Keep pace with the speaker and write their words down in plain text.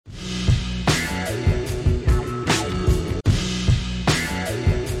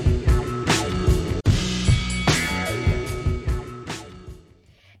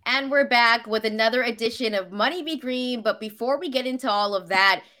we're back with another edition of Money Be Green. But before we get into all of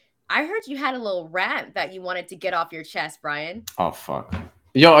that, I heard you had a little rant that you wanted to get off your chest, Brian. Oh fuck.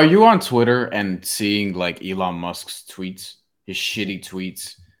 Yo, are you on Twitter and seeing like Elon Musk's tweets, his shitty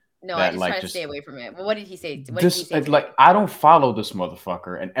tweets No, I that just try like to stay just away from it. But what did he say? What did he this say like today? I don't follow this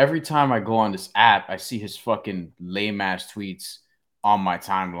motherfucker, and every time I go on this app, I see his fucking lame ass tweets on my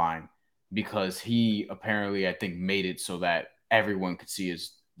timeline because he apparently I think made it so that everyone could see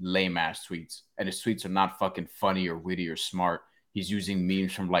his lame ass tweets, and his tweets are not fucking funny or witty or smart. He's using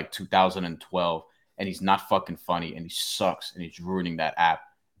memes from like 2012, and he's not fucking funny, and he sucks, and he's ruining that app,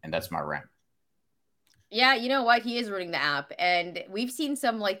 and that's my rant. Yeah, you know what? He is ruining the app. And we've seen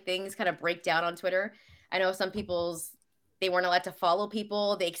some like things kind of break down on Twitter. I know some people's they weren't allowed to follow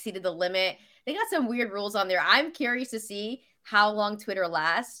people, they exceeded the limit. They got some weird rules on there. I'm curious to see how long Twitter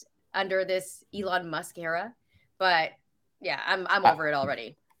lasts under this Elon Musk era. But yeah, I'm I, over it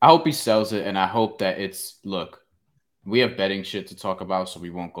already. I hope he sells it, and I hope that it's look. We have betting shit to talk about, so we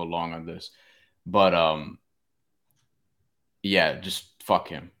won't go long on this. But yeah, just fuck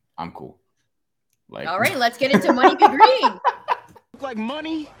him. I'm cool. Like All right, let's get into Money Be Green. Look like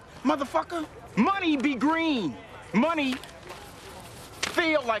money, motherfucker? Money be green. Money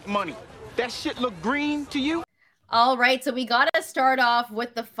feel like money. That shit look green to you? All right, so we got to start off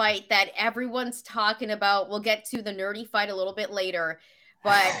with the fight that everyone's talking about. We'll get to the nerdy fight a little bit later,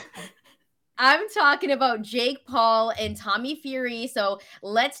 but I'm talking about Jake Paul and Tommy Fury. So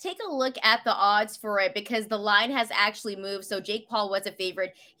let's take a look at the odds for it because the line has actually moved. So Jake Paul was a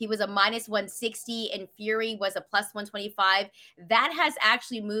favorite. He was a minus 160 and Fury was a plus 125. That has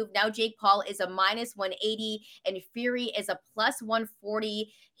actually moved. Now Jake Paul is a minus 180 and Fury is a plus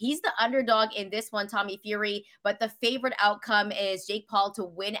 140. He's the underdog in this one, Tommy Fury, but the favorite outcome is Jake Paul to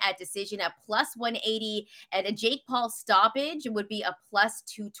win at decision at plus 180, and a Jake Paul stoppage would be a plus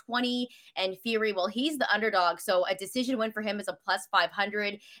 220. And Fury, well, he's the underdog. So a decision win for him is a plus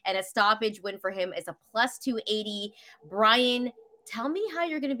 500, and a stoppage win for him is a plus 280. Brian, tell me how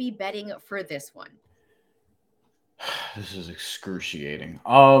you're going to be betting for this one. this is excruciating.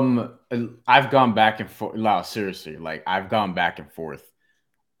 I've gone back and forth. No, seriously, like I've gone back and forth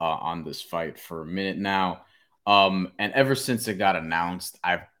on this fight for a minute now. And ever since it got announced,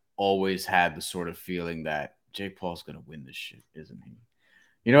 I've always had the sort of feeling that Jake Paul's gonna win this shit, isn't he?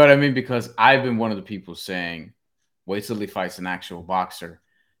 You know what I mean? Because I've been one of the people saying, wait till he fights an actual boxer.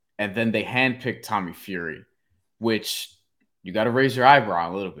 And then they handpicked Tommy Fury, which you got to raise your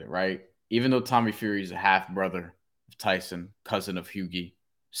eyebrow a little bit, right? Even though Tommy Fury is a half brother of Tyson, cousin of Hughie,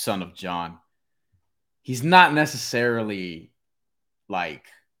 son of John, he's not necessarily like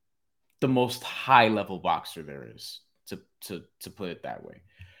the most high level boxer there is, to put it that way.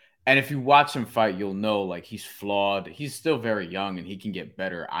 And if you watch him fight, you'll know like he's flawed. He's still very young and he can get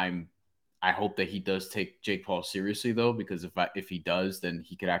better. I hope that he does take Jake Paul seriously though, because if he does, then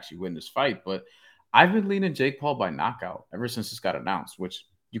he could actually win this fight. But I've been leaning Jake Paul by knockout ever since this got announced, which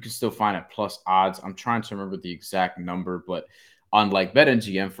you can still find at plus odds. I'm trying to remember the exact number, but on like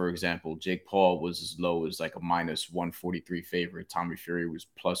BetMGM, for example, Jake Paul was as low as like a minus 143 favorite. Tommy Fury was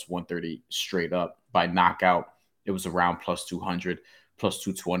plus 130 straight up by knockout. It was around plus 200, plus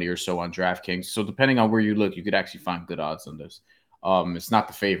 220 or so on DraftKings. So depending on where you look, you could actually find good odds on this. It's not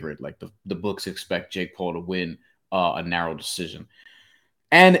the favorite. Like the books expect Jake Paul to win a narrow decision.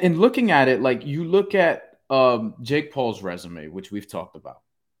 And in looking at it, like you look at Jake Paul's resume, which we've talked about.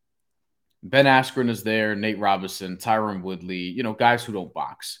 Ben Askren is there, Nate Robinson, Tyron Woodley, guys who don't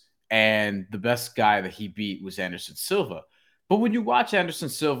box. And the best guy that he beat was Anderson Silva. But when you watch Anderson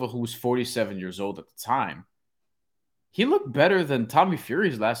Silva, who was 47 years old at the time, he looked better than Tommy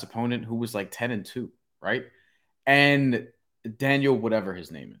Fury's last opponent, who was like 10-2, right? And Daniel, whatever his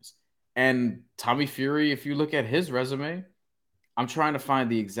name is. And Tommy Fury, if you look at his resume, I'm trying to find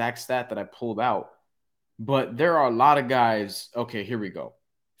the exact stat that I pulled out, but there are a lot of guys. Okay, here we go.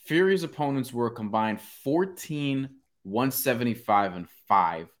 Fury's opponents were a combined 14, 175, and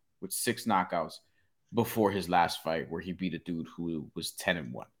 5 with 6 knockouts before his last fight, where he beat a dude who was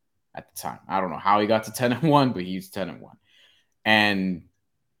 10-1 at the time. I don't know how he got to 10-1, but he's 10-1. And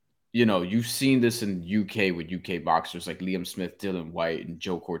you've seen this in UK with UK boxers like Liam Smith, Dylan White, and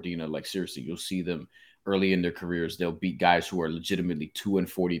Joe Cordina. Like seriously, you'll see them early in their careers. They'll beat guys who are legitimately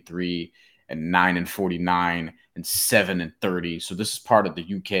 2-43 and 9-49 and 7-30. So this is part of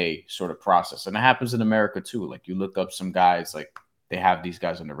the UK sort of process, and it happens in America too. Like you look up some guys, like they have these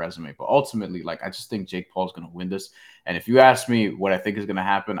guys on their resume, but ultimately, like I just think Jake Paul's going to win this. And if you ask me what I think is going to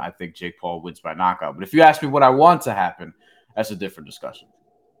happen, I think Jake Paul wins by knockout. But if you ask me what I want to happen, that's a different discussion.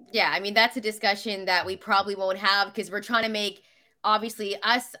 Yeah, I mean, that's a discussion that we probably won't have because we're trying to make obviously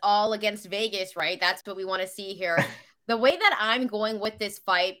us all against Vegas, right? That's what we want to see here. The way that I'm going with this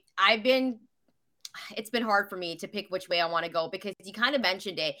fight, it's been hard for me to pick which way I want to go because you kind of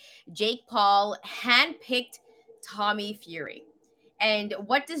mentioned it. Jake Paul handpicked Tommy Fury. And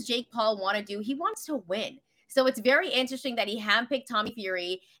what does Jake Paul want to do? He wants to win. So it's very interesting that he handpicked Tommy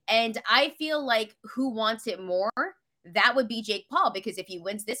Fury. And I feel like who wants it more? That would be Jake Paul, because if he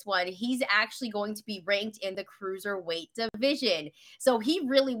wins this one, he's actually going to be ranked in the cruiserweight division. So he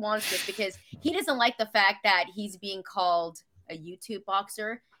really wants this because he doesn't like the fact that he's being called a YouTube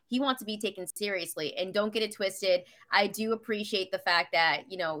boxer. He wants to be taken seriously. And don't get it twisted. I do appreciate the fact that,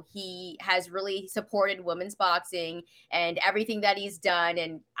 he has really supported women's boxing and everything that he's done.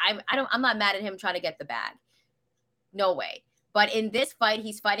 And I'm not mad at him trying to get the bag. No way. But in this fight,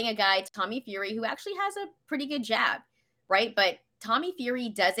 he's fighting a guy, Tommy Fury, who actually has a pretty good jab, right? But Tommy Fury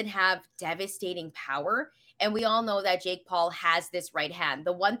doesn't have devastating power. And we all know that Jake Paul has this right hand.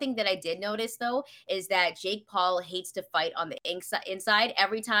 The one thing that I did notice, though, is that Jake Paul hates to fight on the inside.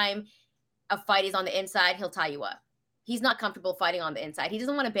 Every time a fight is on the inside, he'll tie you up. He's not comfortable fighting on the inside. He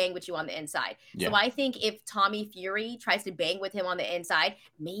doesn't want to bang with you on the inside. Yeah. So I think if Tommy Fury tries to bang with him on the inside,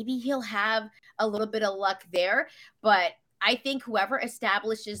 maybe he'll have a little bit of luck there. But I think whoever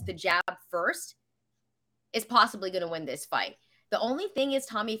establishes the jab first is possibly going to win this fight. The only thing is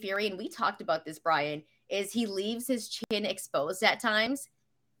Tommy Fury, and we talked about this, Brian, is he leaves his chin exposed at times.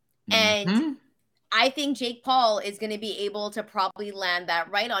 And I think Jake Paul is going to be able to probably land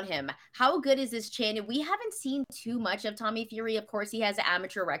that right on him. How good is his chin? We haven't seen too much of Tommy Fury. Of course, he has an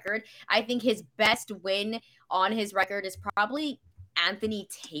amateur record. I think his best win on his record is probably Anthony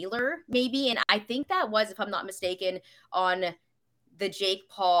Taylor, maybe. And I think that was, if I'm not mistaken, on the Jake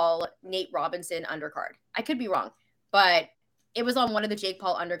Paul, Nate Robinson undercard. I could be wrong, but it was on one of the Jake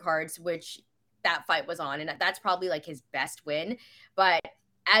Paul undercards, which that fight was on. And that's probably like his best win. But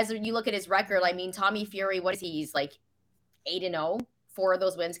as you look at his record, I mean, Tommy Fury, what is he? He's like 8-0, 4 of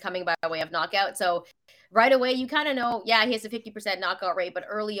those wins coming by way of knockout. So right away, you kind of know, yeah, he has a 50% knockout rate, but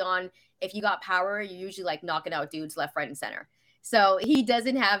early on, if you got power, you're usually like knocking out dudes left, right, and center. So he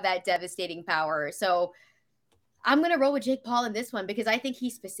doesn't have that devastating power. So I'm going to roll with Jake Paul in this one because I think he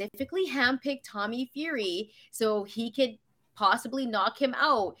specifically handpicked Tommy Fury so he could possibly knock him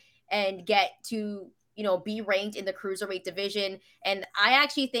out and get to, be ranked in the cruiserweight division. And I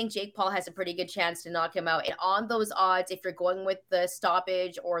actually think Jake Paul has a pretty good chance to knock him out. And on those odds, if you're going with the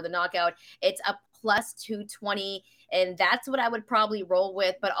stoppage or the knockout, it's a plus 220. And that's what I would probably roll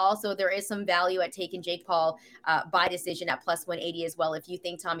with. But also there is some value at taking Jake Paul by decision at plus 180 as well, if you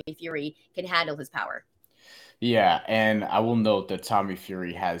think Tommy Fury can handle his power. Yeah, and I will note that Tommy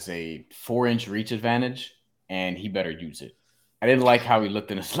Fury has a 4-inch reach advantage, and he better use it. I didn't like how he looked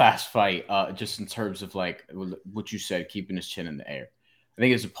in his last fight, just in terms of like what you said, keeping his chin in the air. I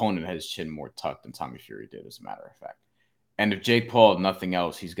think his opponent had his chin more tucked than Tommy Fury did, as a matter of fact. And if Jake Paul, nothing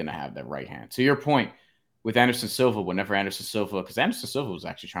else, he's going to have that right hand. To your point, with Anderson Silva, because Anderson Silva was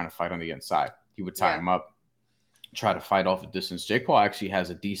actually trying to fight on the inside. He would tie him up, try to fight off a distance. Jake Paul actually has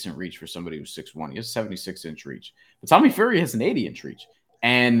a decent reach for somebody who's 6'1". He has a 76-inch reach. But Tommy Fury has an 80-inch reach.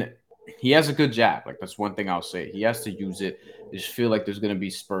 And he has a good jab. Like, that's one thing I'll say. He has to use it. I just feel like there's going to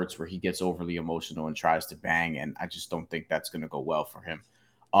be spurts where he gets overly emotional and tries to bang, and I just don't think that's going to go well for him.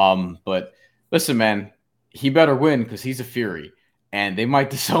 But listen, man, he better win because he's a Fury, and they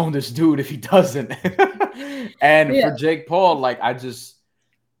might disown this dude if he doesn't. And for Jake Paul, like,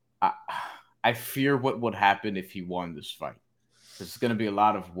 I fear what would happen if he won this fight. There's going to be a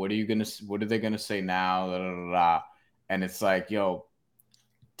lot of what are they going to say now? Da, da, da, da. And it's like, yo,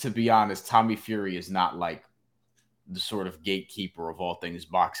 to be honest, Tommy Fury is not like the sort of gatekeeper of all things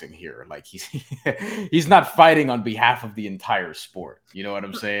boxing here. Like, he's not fighting on behalf of the entire sport. You know what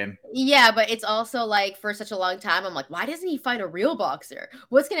I'm saying? Yeah, but it's also like, for such a long time, I'm like, why doesn't he fight a real boxer?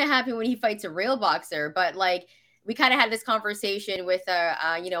 What's going to happen when he fights a real boxer? But like, we kind of had this conversation with,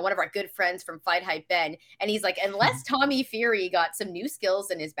 one of our good friends from Fight Hype, Ben, and he's like, unless Tommy Fury got some new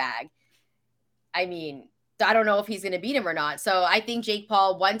skills in his bag, I mean, I don't know if he's going to beat him or not. So I think Jake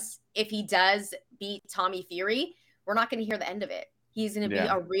Paul, if he does beat Tommy Fury, we're not going to hear the end of it. He's going to be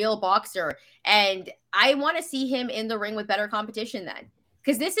a real boxer. And I want to see him in the ring with better competition then.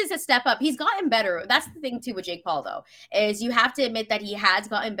 Because this is a step up. He's gotten better. That's the thing, too, with Jake Paul, though, is you have to admit that he has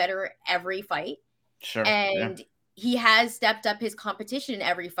gotten better every fight. Sure. And he has stepped up his competition in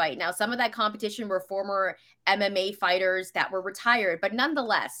every fight. Now, some of that competition were former MMA fighters that were retired. But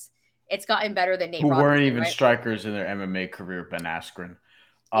nonetheless, it's gotten better than Nate Robinson, weren't even strikers in their MMA career, Ben Askren.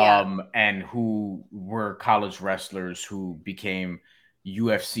 And who were college wrestlers who became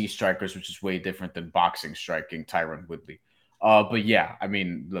UFC strikers, which is way different than boxing striking, Tyron Woodley. But yeah, I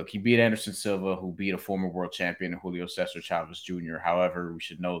mean, look, he beat Anderson Silva, who beat a former world champion, Julio Cesar Chavez Jr. However, we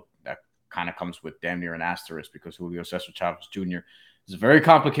should note that kind of comes with damn near an asterisk because Julio Cesar Chavez Jr. is a very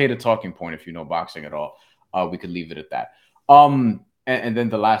complicated talking point if you know boxing at all. We could leave it at that. And then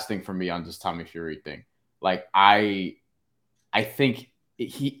the last thing for me on this Tommy Fury thing, like I think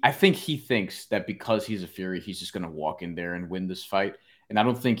he thinks that because he's a Fury, he's just gonna walk in there and win this fight. And I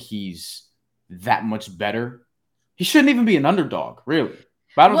don't think he's that much better. He shouldn't even be an underdog, really.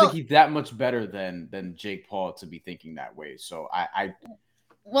 But I don't think he's that much better than Jake Paul to be thinking that way. So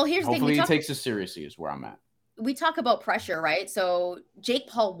here's the thing. Hopefully he takes it seriously is where I'm at. We talk about pressure, right? So Jake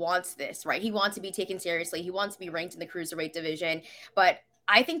Paul wants this, right? He wants to be taken seriously. He wants to be ranked in the cruiserweight division. But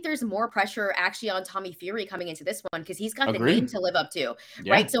I think there's more pressure actually on Tommy Fury coming into this one because he's got the name to live up to,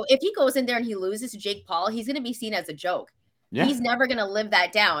 right? So if he goes in there and he loses to Jake Paul, he's going to be seen as a joke. Yeah. He's never going to live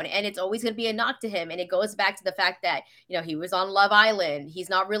that down. And it's always going to be a knock to him. And it goes back to the fact that, you know, he was on Love Island. He's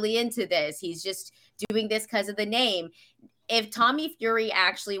not really into this. He's just doing this because of the name. If Tommy Fury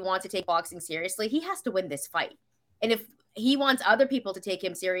actually wants to take boxing seriously, he has to win this fight. And if he wants other people to take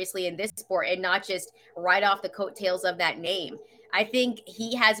him seriously in this sport and not just ride off the coattails of that name, I think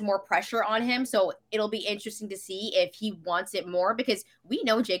he has more pressure on him. So it'll be interesting to see if he wants it more because we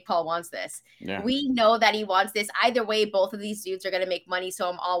know Jake Paul wants this. Yeah. We know that he wants this. Either way, both of these dudes are going to make money. So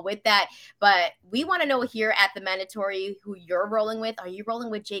I'm all with that. But we want to know here at the Mandatory who you're rolling with. Are you rolling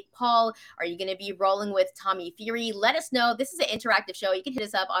with Jake Paul? Are you going to be rolling with Tommy Fury? Let us know. This is an interactive show. You can hit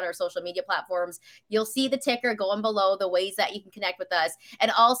us up on our social media platforms. You'll see the ticker going below, the ways that you can connect with us. And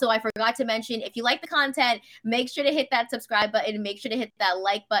also, I forgot to mention, if you like the content, make sure to hit that subscribe button. Make sure to hit that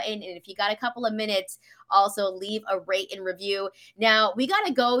like button. And if you got a couple of minutes, also leave a rate and review. Now, we got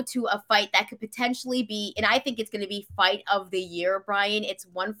to go to a fight that could potentially be, and I think it's going to be fight of the year, Brian. It's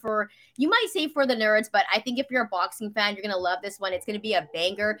one for, you might say for the nerds, but I think if you're a boxing fan, you're going to love this one. It's going to be a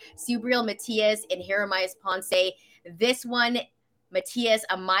banger. Subriel Matias and Jeremias Ponce. This one, Matias,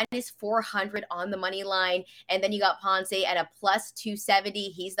 a minus 400 on the money line. And then you got Ponce at a plus 270.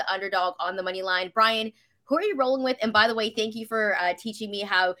 He's the underdog on the money line. Brian, who are you rolling with? And by the way, thank you for teaching me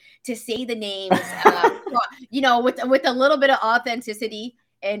how to say the names, you know, with a little bit of authenticity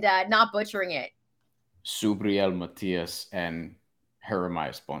and not butchering it. Subriel Matias and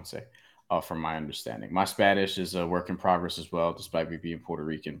Jeremias Ponce, from my understanding. My Spanish is a work in progress as well, despite me being Puerto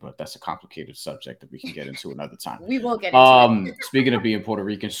Rican, but that's a complicated subject that we can get into another time. We will get into it. Speaking of being Puerto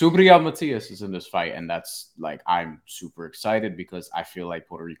Rican, Subriel Matias is in this fight, and that's like, I'm super excited because I feel like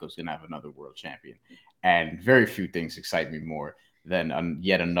Puerto Rico's going to have another world champion. And very few things excite me more than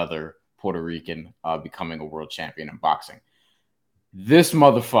yet another Puerto Rican becoming a world champion in boxing. This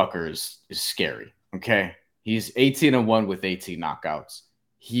motherfucker is scary, okay? He's 18-1 with 18 knockouts.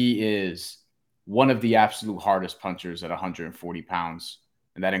 He is one of the absolute hardest punchers at 140 pounds,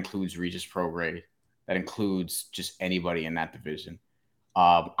 and that includes Regis Prograis. That includes just anybody in that division.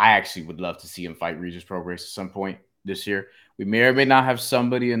 I actually would love to see him fight Regis Prograis at some point this year. We may or may not have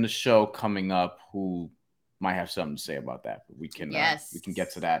somebody in the show coming up who might have something to say about that, but we can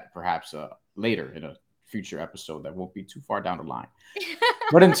get to that perhaps later in a future episode that won't be too far down the line.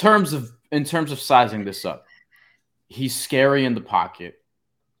 But in terms of sizing this up, he's scary in the pocket.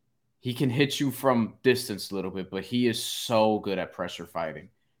 He can hit you from distance a little bit, but he is so good at pressure fighting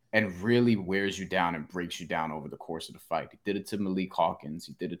and really wears you down and breaks you down over the course of the fight. He did it to Malik Hawkins.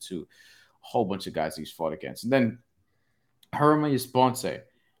 He did it to a whole bunch of guys he's fought against. And then Jeremias Ponce,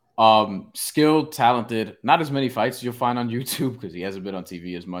 skilled, talented, not as many fights as you'll find on YouTube because he hasn't been on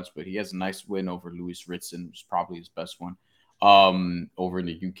TV as much, but he has a nice win over Louis Ritson, which is probably his best one, over in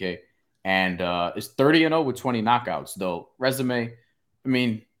the UK. And is 30-0 with 20 knockouts, though. Resume, I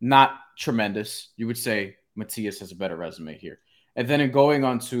mean, not tremendous. You would say Matias has a better resume here. And then in going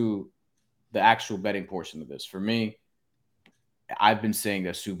on to the actual betting portion of this, for me, I've been saying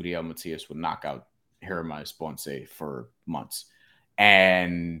that Subriel Matias would knock out Jeremias Ponce for months.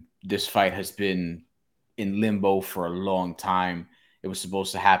 And this fight has been in limbo for a long time. It was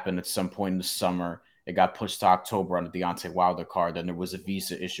supposed to happen at some point in the summer. It got pushed to October on the Deontay Wilder card. Then there was a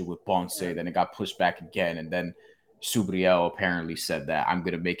visa issue with Ponce. Then it got pushed back again. And then Subriel apparently said that I'm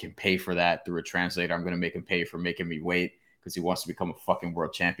going to make him pay for that through a translator. I'm going to make him pay for making me wait because he wants to become a fucking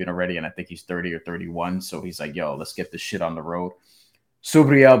world champion already. And I think he's 30 or 31. So he's like, yo, let's get this shit on the road.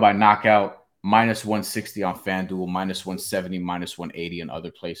 Subriel by knockout, minus 160 on FanDuel, minus 170, minus 180 in other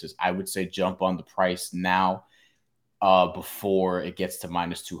places. I would say jump on the price now before it gets to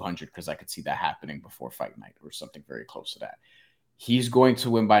minus 200 because I could see that happening before fight night or something very close to that. He's going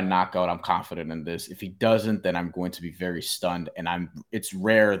to win by knockout. I'm confident in this. If he doesn't, then I'm going to be very stunned. And it's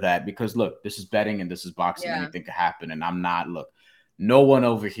rare that, because look, this is betting and this is boxing. Yeah. Anything could happen. And I'm not, look, no one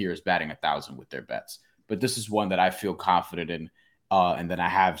over here is batting 1,000 with their bets. But this is one that I feel confident in. And then I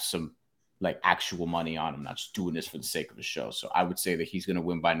have some like actual money on him, not just doing this for the sake of the show. So I would say that he's going to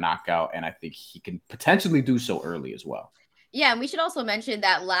win by knockout. And I think he can potentially do so early as well. Yeah, and we should also mention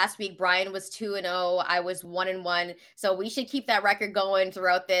that last week Brian was 2-0, I was 1-1. So we should keep that record going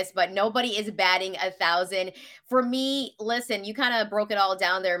throughout this, but nobody is batting 1,000. For me, listen, you kind of broke it all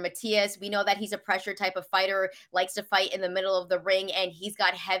down there. Matias, we know that he's a pressure type of fighter, likes to fight in the middle of the ring, and he's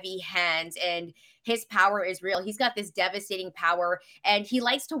got heavy hands, and his power is real. He's got this devastating power, and he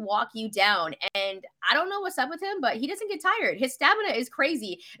likes to walk you down. And I don't know what's up with him, but he doesn't get tired. His stamina is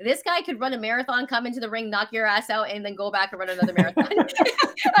crazy. This guy could run a marathon, come into the ring, knock your ass out, and then go back and run another marathon.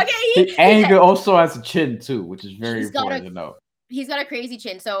 Okay, and he also has a chin too, which is very important to know. He's got a crazy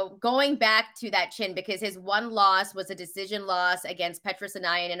chin. So going back to that chin, because his one loss was a decision loss against Petrus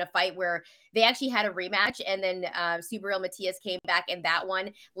Anayan in a fight where they actually had a rematch. And then Subriel Matias came back in that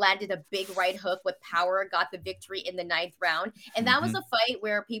one, landed a big right hook with power, got the victory in the 9th round. And that was a fight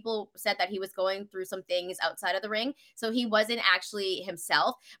where people said that he was going through some things outside of the ring. So he wasn't actually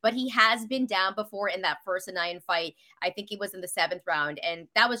himself, but he has been down before in that first Anayan fight. I think he was in the 7th round. And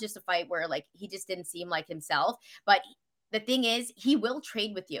that was just a fight where like he just didn't seem like himself. But the thing is, he will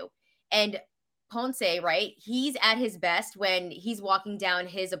trade with you. And Ponce, right? He's at his best when he's walking down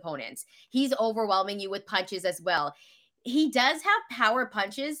his opponents. He's overwhelming you with punches as well. He does have power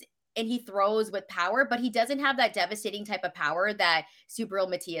punches and he throws with power, but he doesn't have that devastating type of power that Subriel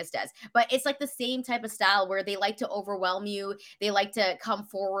Matias does. But it's like the same type of style where they like to overwhelm you. They like to come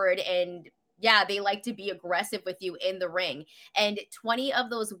forward and yeah, they like to be aggressive with you in the ring. And 20 of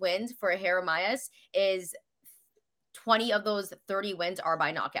those wins for Jeremias is 20 of those 30 wins are by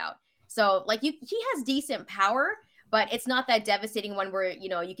knockout. So like he has decent power, but it's not that devastating one where, you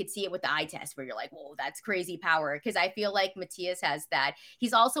know, you could see it with the eye test where you're like, whoa, that's crazy power. Cause I feel like Matias has that.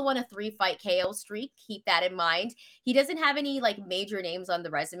 He's also on a 3-fight KO streak. Keep that in mind. He doesn't have any like major names on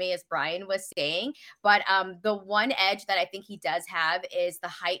the resume, as Brian was saying, but the one edge that I think he does have is the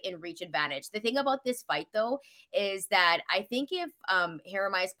height and reach advantage. The thing about this fight though, is that I think if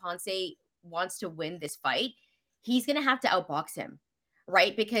Jeremias Ponce wants to win this fight, he's going to have to outbox him,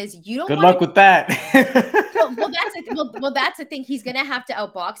 right? Because you don't Good luck with that. that's the thing. He's going to have to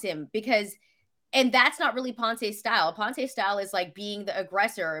outbox him because, and that's not really Ponce's style. Ponce's style is like being the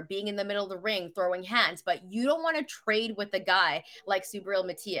aggressor, being in the middle of the ring, throwing hands, but you don't want to trade with a guy like Subriel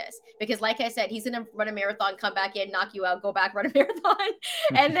Matias because like I said, he's going to run a marathon, come back in, knock you out, go back, run a marathon,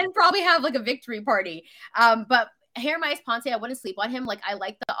 and then probably have like a victory party. But Jeremias Ponce, I wouldn't sleep on him. Like I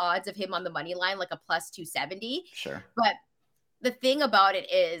like the odds of him on the money line, like a plus 270. Sure. But the thing about it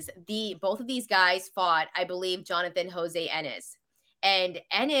is both of these guys fought, I believe, Jonathan Jose Ennis. And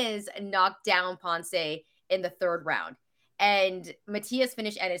Ennis knocked down Ponce in the 3rd round. And Matias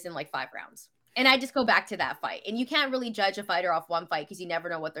finished Ennis in like 5 rounds. And I just go back to that fight. And you can't really judge a fighter off one fight because you never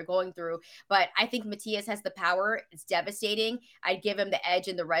know what they're going through. But I think Matias has the power. It's devastating. I'd give him the edge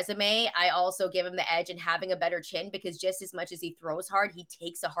in the resume. I also give him the edge in having a better chin because just as much as he throws hard, he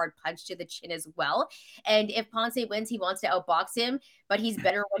takes a hard punch to the chin as well. And if Ponce wins, he wants to outbox him, but he's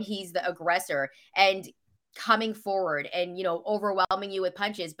better when he's the aggressor and coming forward and, you know, overwhelming you with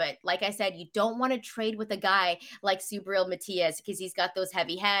punches. But like I said, you don't want to trade with a guy like Subriel Matias because he's got those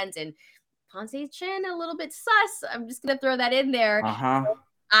heavy hands and Ponce's chin a little bit sus. I'm just going to throw that in there. So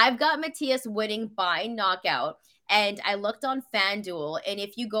I've got Matias winning by knockout. And I looked on FanDuel. And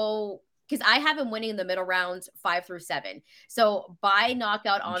if you go, because I have him winning in the middle rounds 5 through 7. So by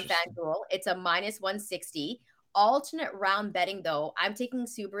knockout on FanDuel, it's a minus 160. Alternate round betting, though, I'm taking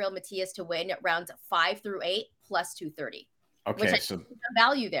Subriel Matias to win rounds 5 through 8 plus 230. Okay, which so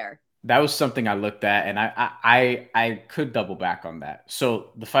value there. That was something I looked at, and I could double back on that.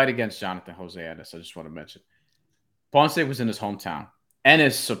 So the fight against Jonathan Jose Ennis, I just want to mention, Ponce was in his hometown.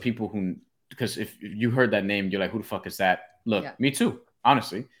 Ennis, so people who, because if you heard that name, you're like, who the fuck is that? Look, me too,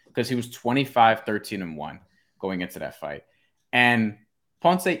 honestly, because he was 25-13-1 going into that fight, and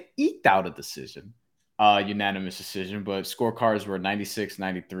Ponce eked out a decision, unanimous decision, but scorecards were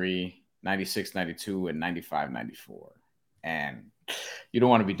 96-93, 96-92, and 95-94, and you don't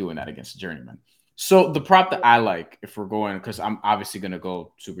want to be doing that against a journeyman. So the prop that I like, if we're going, because I'm obviously going to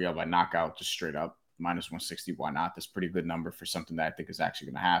go Subriel by knockout, just straight up, minus 160. Why not? That's a pretty good number for something that I think is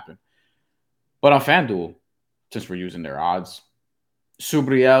actually going to happen. But on FanDuel, since we're using their odds,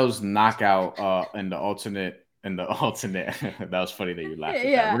 Subriel's knockout in the alternate in the alternate. That was funny that you laughed at that.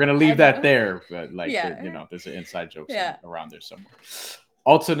 Yeah, We're gonna I leave that know. there, but like Yeah. you know, there's an inside joke Yeah. around there somewhere.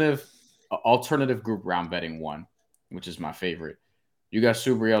 Alternative group round betting 1, which is my favorite. You got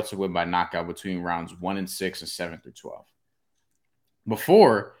Subriel to win by knockout between rounds 1 and 6 and 7 through 12.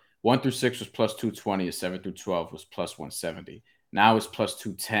 Before, 1 through 6 was plus 220, and 7 through 12 was plus 170. Now it's plus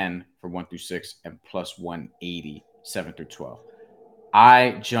 210 for 1 through 6 and plus 180, 7 through 12.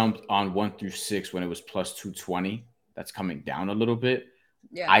 I jumped on 1 through 6 when it was plus 220. That's coming down a little bit.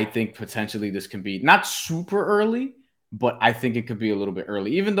 Yeah. I think potentially this can be not super early, but I think it could be a little bit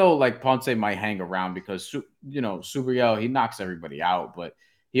early, even though like Ponce might hang around because, you know, Subriel, he knocks everybody out, but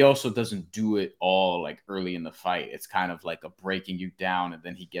he also doesn't do it all like early in the fight. It's kind of like a breaking you down, and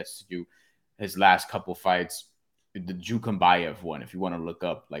then he gets to do his last couple fights. The Jukambayev one, if you want to look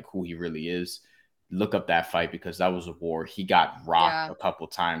up like who he really is, look up that fight because that was a war. He got rocked a couple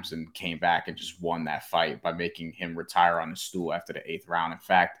times and came back and just won that fight by making him retire on the stool after the 8th round. In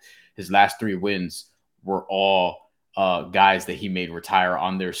fact, his last 3 wins were all guys that he made retire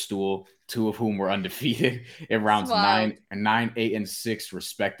on their stool, 2 of whom were undefeated in rounds 9, 8, and 6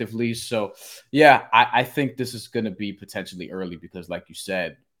 respectively. So yeah, I think this is going to be potentially early because like you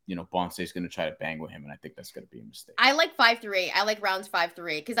said, you know, Ponce is going to try to bang with him, and I think that's going to be a mistake. I like 5 through 8. I like rounds 5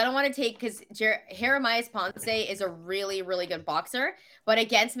 through 8 because I don't want to take because Jeremias Ponce is a really, really good boxer, but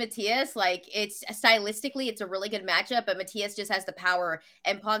against Matias, like it's stylistically, it's a really good matchup, but Matias just has the power,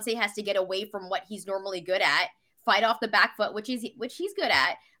 and Ponce has to get away from what he's normally good at, fight off the back foot, which he's good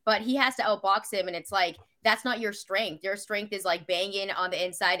at, but he has to outbox him, and it's like that's not your strength. Your strength is like banging on the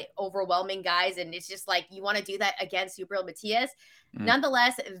inside, overwhelming guys, and it's just like you want to do that against Subriel Matias.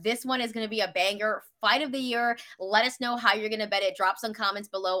 Nonetheless, this one is going to be a banger. Fight of the year. Let us know how you're going to bet it. Drop some comments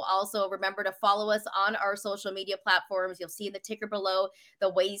below. Also, remember to follow us on our social media platforms. You'll see in the ticker below the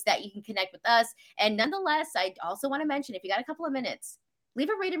ways that you can connect with us. And nonetheless, I also want to mention, if you got a couple of minutes, leave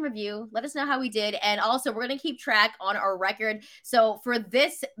a rate and review. Let us know how we did. And also, we're going to keep track on our record. So for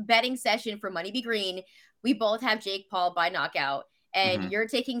this betting session for Money Be Green, we both have Jake Paul by knockout. And you're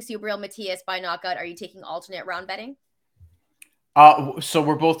taking Subriel Matias by knockout. Are you taking alternate round betting? So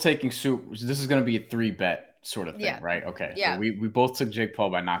we're both taking this is going to be a 3-bet sort of thing, right? Okay. Yeah. So we both took Jake Paul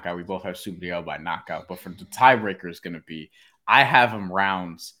by knockout. We both have Subriel by knockout. But for the tiebreaker is going to be, I have him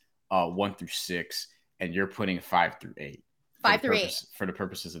rounds 1 through 6, and you're putting 5 through 8. 5 through 8 for the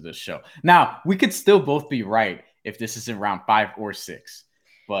purposes of this show. Now we could still both be right if this is in round 5 or 6,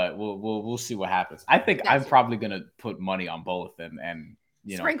 but we'll see what happens. I think I'm probably going to put money on both and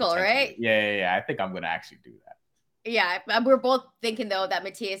you know, sprinkle, right? Yeah. I think I'm going to actually do that. Yeah, we're both thinking, though, that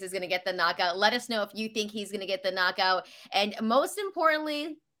Matias is going to get the knockout. Let us know if you think he's going to get the knockout. And most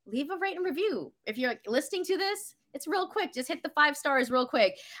importantly, leave a rate and review. If you're listening to this, it's real quick. Just hit the 5 stars real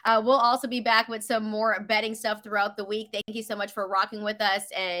quick. We'll also be back with some more betting stuff throughout the week. Thank you so much for rocking with us,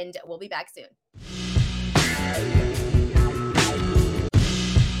 and we'll be back soon.